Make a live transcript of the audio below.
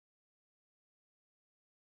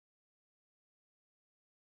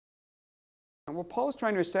And what Paul is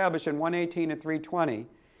trying to establish in 1:18 and 3:20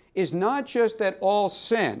 is not just that all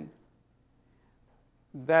sin.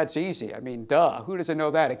 That's easy. I mean, duh, who doesn't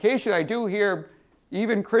know that? Occasionally I do hear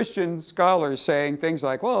even Christian scholars saying things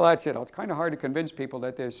like, well, that's it. It's kind of hard to convince people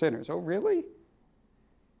that they're sinners. Oh, really?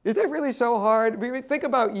 Is that really so hard? I mean, think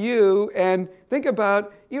about you and think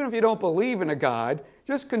about, even if you don't believe in a God,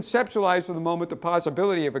 just conceptualize for the moment the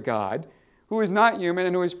possibility of a God who is not human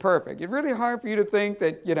and who is perfect. It's really hard for you to think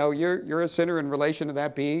that, you're a sinner in relation to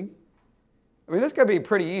that being. I mean, that's got to be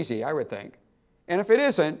pretty easy, I would think. And if it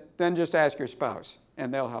isn't, then just ask your spouse,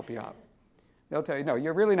 and they'll help you out. They'll tell you, no,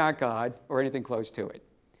 you're really not God or anything close to it.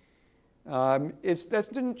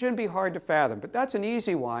 That shouldn't be hard to fathom, but that's an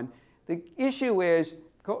easy one. The issue is,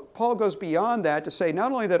 Paul goes beyond that to say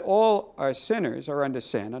not only that all our sinners are under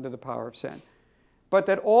sin, under the power of sin, but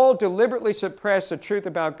that all deliberately suppress the truth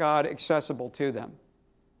about God accessible to them.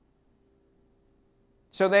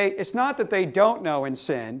 So it's not that they don't know and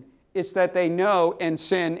sin, it's that they know and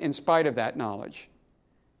sin in spite of that knowledge.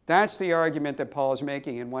 That's the argument that Paul is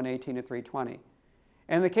making in 1:18 to 3:20.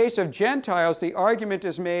 And in the case of Gentiles, the argument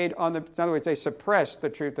is made in other words, they suppress the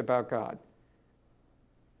truth about God.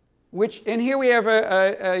 And here we have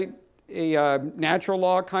a natural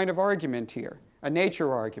law kind of argument here, a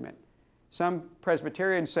nature argument. Some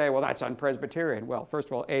Presbyterians say, well, that's un-Presbyterian. Well, first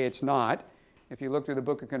of all, A, it's not. If you look through the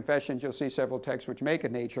Book of Confessions, you'll see several texts which make a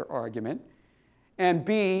nature argument. And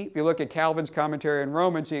B, if you look at Calvin's commentary on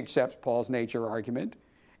Romans, he accepts Paul's nature argument.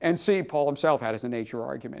 And C, Paul himself had as a nature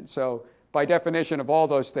argument. So by definition of all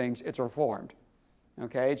those things, it's reformed.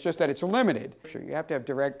 Okay? It's just that it's limited. You have to have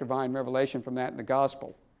direct divine revelation from that in the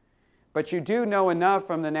gospel. But you do know enough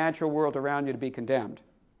from the natural world around you to be condemned.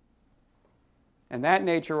 And that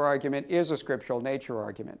nature argument is a scriptural nature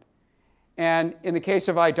argument. And in the case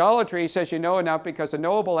of idolatry, he says you know enough because the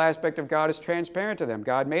knowable aspect of God is transparent to them.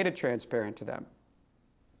 God made it transparent to them.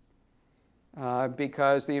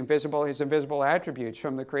 Because his invisible attributes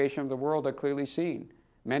from the creation of the world are clearly seen,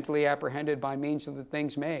 mentally apprehended by means of the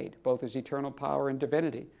things made, both his eternal power and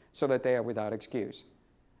divinity, so that they are without excuse.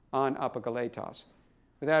 On apokaletos.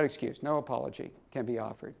 Without excuse, no apology can be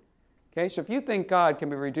offered. Okay, so if you think God can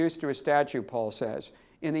be reduced to a statue, Paul says,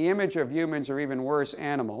 in the image of humans or even worse,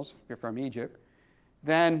 animals, if you're from Egypt,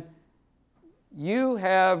 then you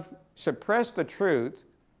have suppressed the truth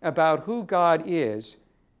about who God is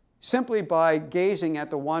simply by gazing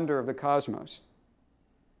at the wonder of the cosmos.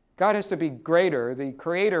 God has to be greater, the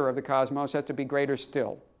creator of the cosmos has to be greater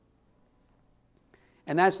still.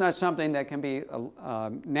 And that's not something that can be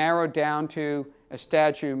narrowed down to a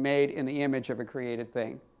statue made in the image of a created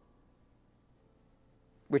thing,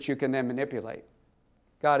 which you can then manipulate.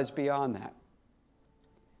 God is beyond that.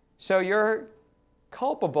 So you're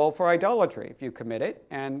culpable for idolatry if you commit it.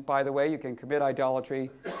 And by the way, you can commit idolatry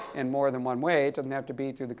in more than one way. It doesn't have to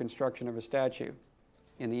be through the construction of a statue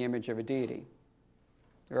in the image of a deity.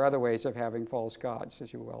 There are other ways of having false gods,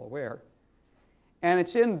 as you're well aware. And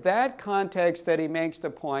it's in that context that he makes the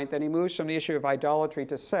point that he moves from the issue of idolatry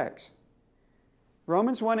to sex.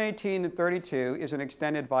 Romans 1:18 and 32 is an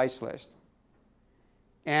extended vice list.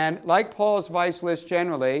 And like Paul's vice list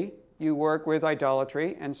generally, you work with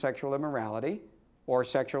idolatry and sexual immorality, or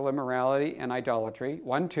sexual immorality and idolatry,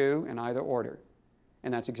 1, 2, in either order.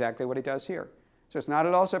 And that's exactly what he does here. So it's not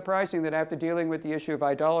at all surprising that after dealing with the issue of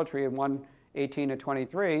idolatry in 1:18 to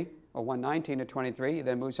 23, or 1:19 to 23, he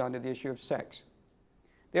then moves on to the issue of sex.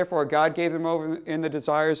 Therefore, God gave them over in the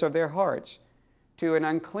desires of their hearts to an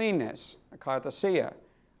uncleanness, a kathasia,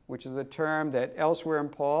 which is a term that elsewhere in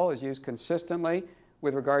Paul is used consistently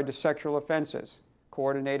with regard to sexual offenses,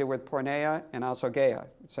 coordinated with porneia and asogeia,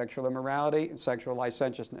 sexual immorality and sexual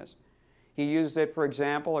licentiousness. He used it, for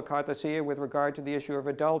example, a kathasia with regard to the issue of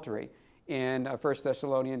adultery in 1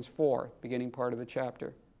 Thessalonians 4, beginning part of the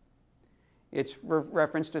chapter. It's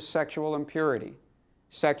reference to sexual impurity,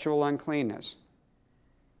 sexual uncleanness.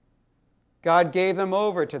 God gave them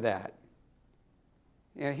over to that.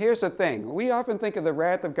 Now, here's the thing. We often think of the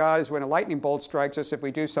wrath of God as when a lightning bolt strikes us if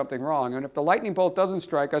we do something wrong. And if the lightning bolt doesn't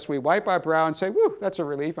strike us, we wipe our brow and say, whew, that's a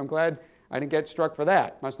relief. I'm glad I didn't get struck for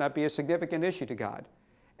that. Must not be a significant issue to God.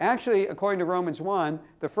 Actually, according to Romans 1,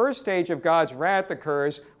 the first stage of God's wrath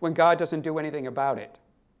occurs when God doesn't do anything about it.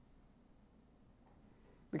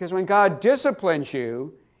 Because when God disciplines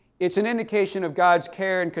you, it's an indication of God's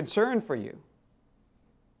care and concern for you.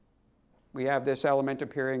 We have this element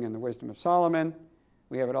appearing in the Wisdom of Solomon.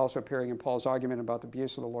 We have it also appearing in Paul's argument about the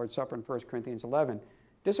abuse of the Lord's Supper in 1 Corinthians 11.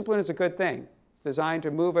 Discipline is a good thing. It's designed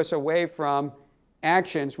to move us away from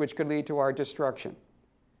actions which could lead to our destruction.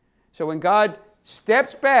 So when God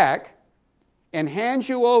steps back and hands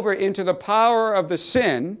you over into the power of the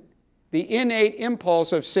sin the innate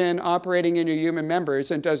impulse of sin operating in your human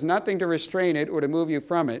members and does nothing to restrain it or to move you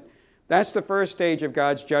from it, that's the first stage of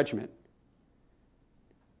God's judgment.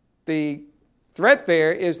 The threat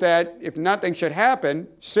there is that if nothing should happen,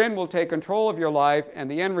 sin will take control of your life,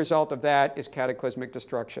 and the end result of that is cataclysmic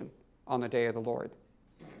destruction on the day of the Lord.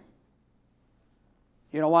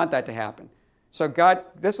 You don't want that to happen. So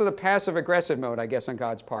this is a passive-aggressive mode, I guess, on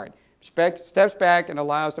God's part. Steps back and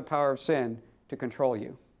allows the power of sin to control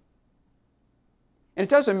you. And it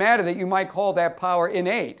doesn't matter that you might call that power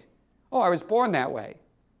innate. Oh, I was born that way.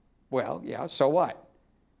 Well, yeah, so what?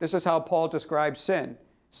 This is how Paul describes sin.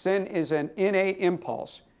 Sin is an innate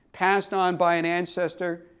impulse, passed on by an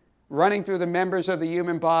ancestor, running through the members of the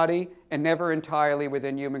human body, and never entirely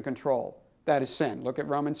within human control. That is sin. Look at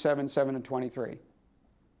Romans 7 and 23.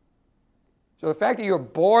 So the fact that you're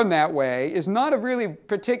born that way is not a really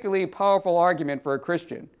particularly powerful argument for a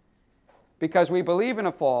Christian, because we believe in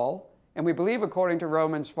a fall, and we believe, according to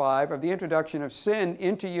Romans 5, of the introduction of sin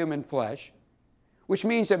into human flesh, which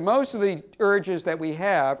means that most of the urges that we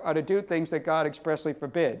have are to do things that God expressly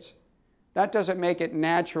forbids. That doesn't make it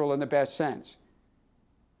natural in the best sense.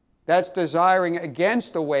 That's desiring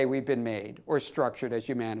against the way we've been made or structured as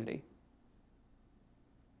humanity.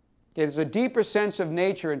 There's a deeper sense of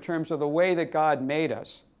nature in terms of the way that God made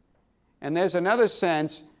us. And there's another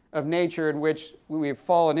sense of nature in which we've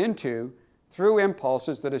fallen into through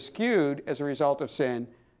impulses that are skewed as a result of sin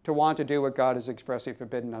to want to do what God has expressly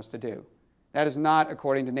forbidden us to do. That is not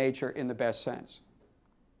according to nature in the best sense.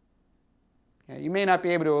 Okay? You may not be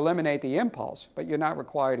able to eliminate the impulse, but you're not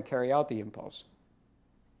required to carry out the impulse.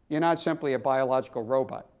 You're not simply a biological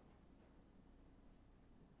robot.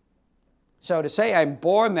 So to say I'm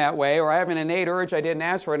born that way, or I have an innate urge I didn't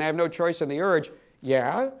ask for and I have no choice in the urge,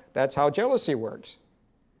 yeah, that's how jealousy works.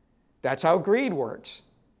 That's how greed works.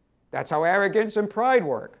 That's how arrogance and pride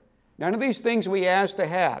work. None of these things we ask to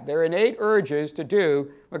have. They're innate urges to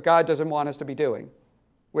do what God doesn't want us to be doing.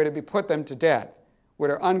 We're to be put them to death.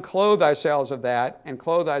 We're to unclothe ourselves of that and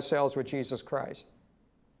clothe ourselves with Jesus Christ.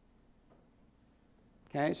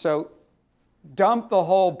 Okay, so dump the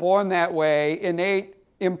whole born that way, innate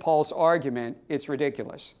impulse argument. It's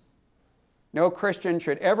ridiculous. No Christian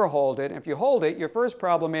should ever hold it. And if you hold it, your first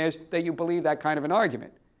problem is that you believe that kind of an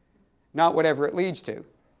argument, not whatever it leads to.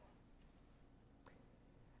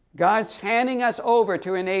 God's handing us over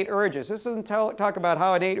to innate urges. This doesn't talk about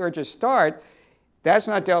how innate urges start. That's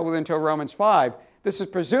not dealt with until Romans 5. This is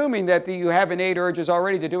presuming that you have innate urges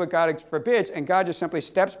already to do what God forbids, and God just simply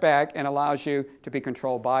steps back and allows you to be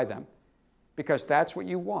controlled by them, because that's what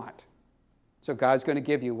you want. So God's going to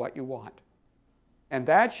give you what you want. And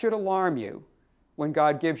that should alarm you when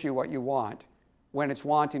God gives you what you want, when it's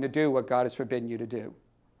wanting to do what God has forbidden you to do.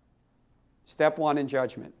 Step 1 in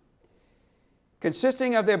judgment.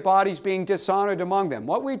 Consisting of their bodies being dishonored among them.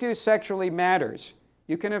 What we do sexually matters.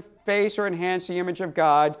 You can efface or enhance the image of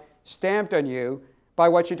God stamped on you by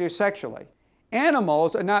what you do sexually.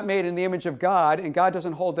 Animals are not made in the image of God, and God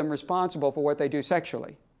doesn't hold them responsible for what they do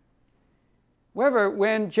sexually. However,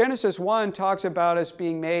 when Genesis 1 talks about us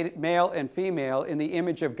being made male and female in the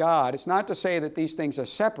image of God, it's not to say that these things are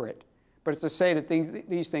separate, but it's to say that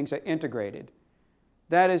these things are integrated.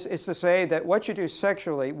 That is, it's to say that what you do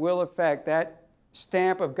sexually will affect that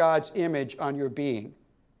stamp of God's image on your being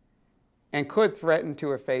and could threaten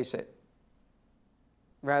to efface it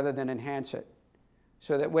rather than enhance it.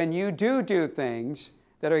 So that when you do things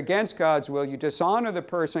that are against God's will, you dishonor the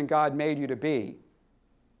person God made you to be.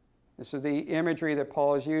 This is the imagery that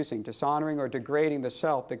Paul is using, dishonoring or degrading the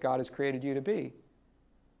self that God has created you to be.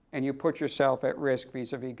 And you put yourself at risk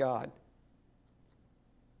vis-a-vis God.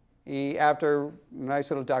 After a nice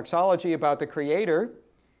little doxology about the Creator,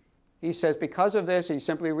 he says, because of this, he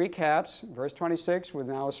simply recaps, verse 26, with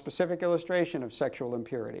now a specific illustration of sexual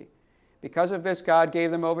impurity. Because of this, God gave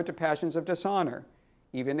them over to passions of dishonor.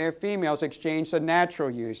 Even their females exchanged the natural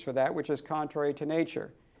use for that which is contrary to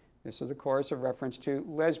nature. This is, of course, a reference to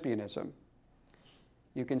lesbianism.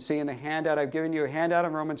 You can see in the handout, I've given you a handout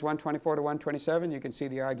on Romans 1:24 to 1:27. You can see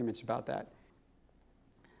the arguments about that.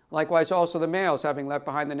 Likewise, also the males, having left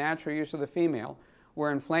behind the natural use of the female,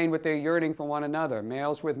 were inflamed with their yearning for one another,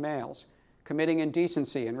 males with males, committing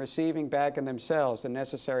indecency and receiving back in themselves the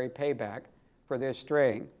necessary payback for their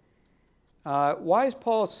straying. Why does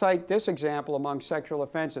Paul cite this example among sexual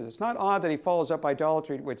offenses? It's not odd that he follows up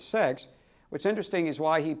idolatry with sex. What's interesting is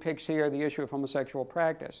why he picks here the issue of homosexual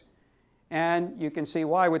practice. And you can see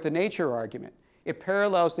why with the nature argument. It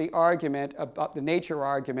parallels the argument about the nature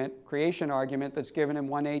argument, creation argument that's given in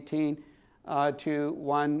 1:18 to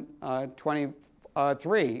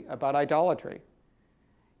 1:23 about idolatry.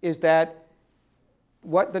 Is that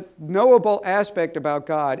what the knowable aspect about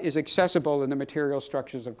God is accessible in the material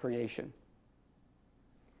structures of creation.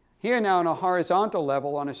 Here now on a horizontal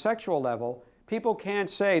level, on a sexual level, people can't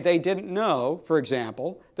say they didn't know, for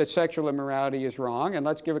example, that sexual immorality is wrong. And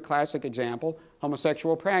let's give a classic example,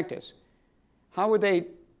 homosexual practice. How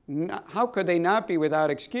could they not be without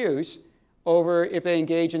excuse over if they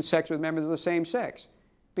engage in sex with members of the same sex?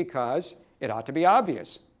 Because it ought to be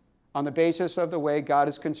obvious on the basis of the way God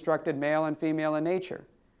has constructed male and female in nature,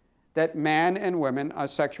 that man and women are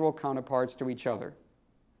sexual counterparts to each other,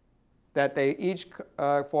 that they each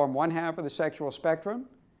form one half of the sexual spectrum,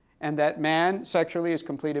 and that man sexually is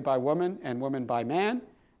completed by woman and woman by man.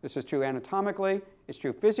 This is true anatomically, it's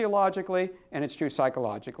true physiologically, and it's true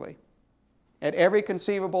psychologically. At every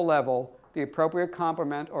conceivable level, the appropriate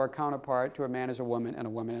complement or counterpart to a man is a woman and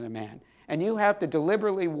a man. And you have to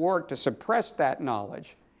deliberately work to suppress that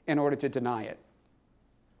knowledge in order to deny it.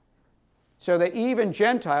 So that even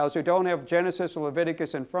Gentiles who don't have Genesis or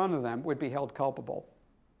Leviticus in front of them would be held culpable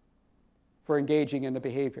for engaging in the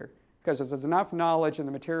behavior. Because there's enough knowledge in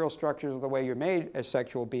the material structures of the way you're made as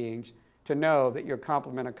sexual beings to know that your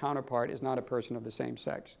complement or counterpart is not a person of the same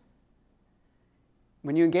sex.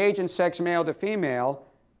 When you engage in sex male to female,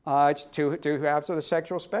 it's two halves of the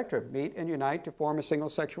sexual spectrum meet and unite to form a single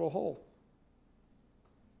sexual whole.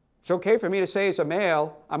 It's okay for me to say as a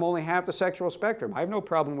male, I'm only half the sexual spectrum. I have no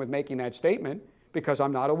problem with making that statement because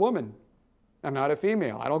I'm not a woman. I'm not a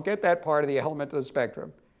female. I don't get that part of the element of the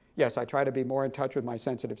spectrum. Yes, I try to be more in touch with my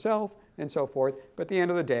sensitive self and so forth, but at the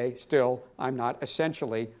end of the day, still, I'm not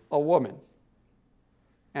essentially a woman.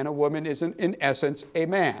 And a woman isn't, in essence, a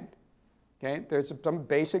man. Okay? There's some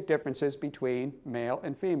basic differences between male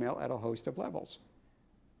and female at a host of levels.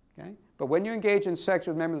 Okay? But when you engage in sex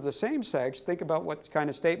with members of the same sex, think about what kind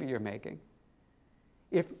of statement you're making.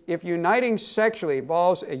 If uniting sexually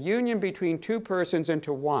involves a union between two persons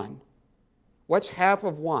into one, what's half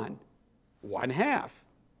of one? One half.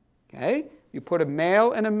 Okay? You put a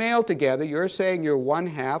male and a male together, you're saying you're one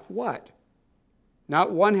half what?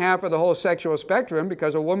 Not one half of the whole sexual spectrum,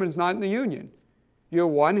 because a woman's not in the union. You're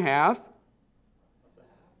one half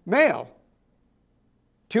male.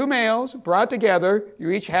 Two males brought together,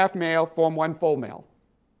 you're each half male, form one full male.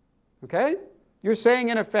 Okay? You're saying,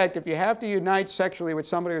 in effect, if you have to unite sexually with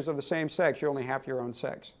somebody who's of the same sex, you're only half your own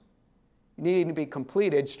sex. You need to be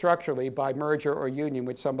completed structurally by merger or union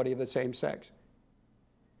with somebody of the same sex.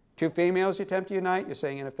 Two females you attempt to unite, you're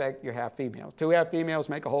saying, in effect, you're half female. Two half females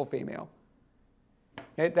make a whole female.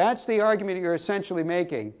 Okay? That's the argument you're essentially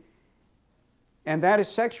making. And that is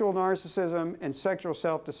sexual narcissism and sexual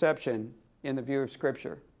self-deception in the view of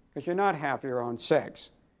Scripture. Because you're not half your own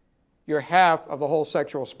sex. You're half of the whole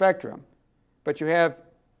sexual spectrum. But you have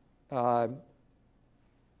a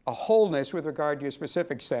wholeness with regard to your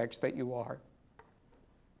specific sex that you are,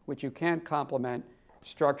 which you can't complement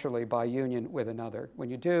structurally by union with another. When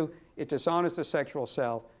you do, it dishonors the sexual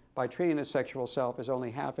self by treating the sexual self as only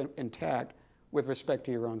half intact with respect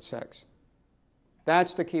to your own sex.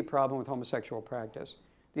 That's the key problem with homosexual practice.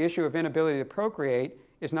 The issue of inability to procreate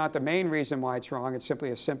is not the main reason why it's wrong, it's simply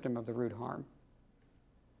a symptom of the root harm.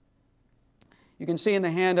 You can see in the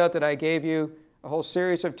handout that I gave you a whole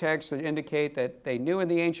series of texts that indicate that they knew in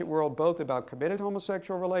the ancient world both about committed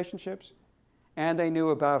homosexual relationships and they knew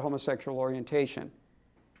about homosexual orientation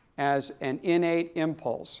as an innate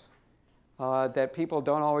impulse that people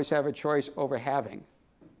don't always have a choice over having,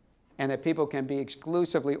 and that people can be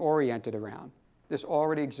exclusively oriented around. This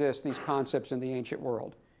already exists, these concepts in the ancient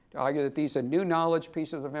world. To argue that these are new knowledge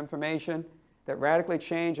pieces of information that radically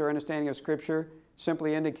change our understanding of Scripture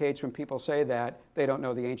simply indicates when people say that they don't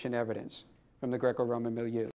know the ancient evidence from the Greco-Roman milieu.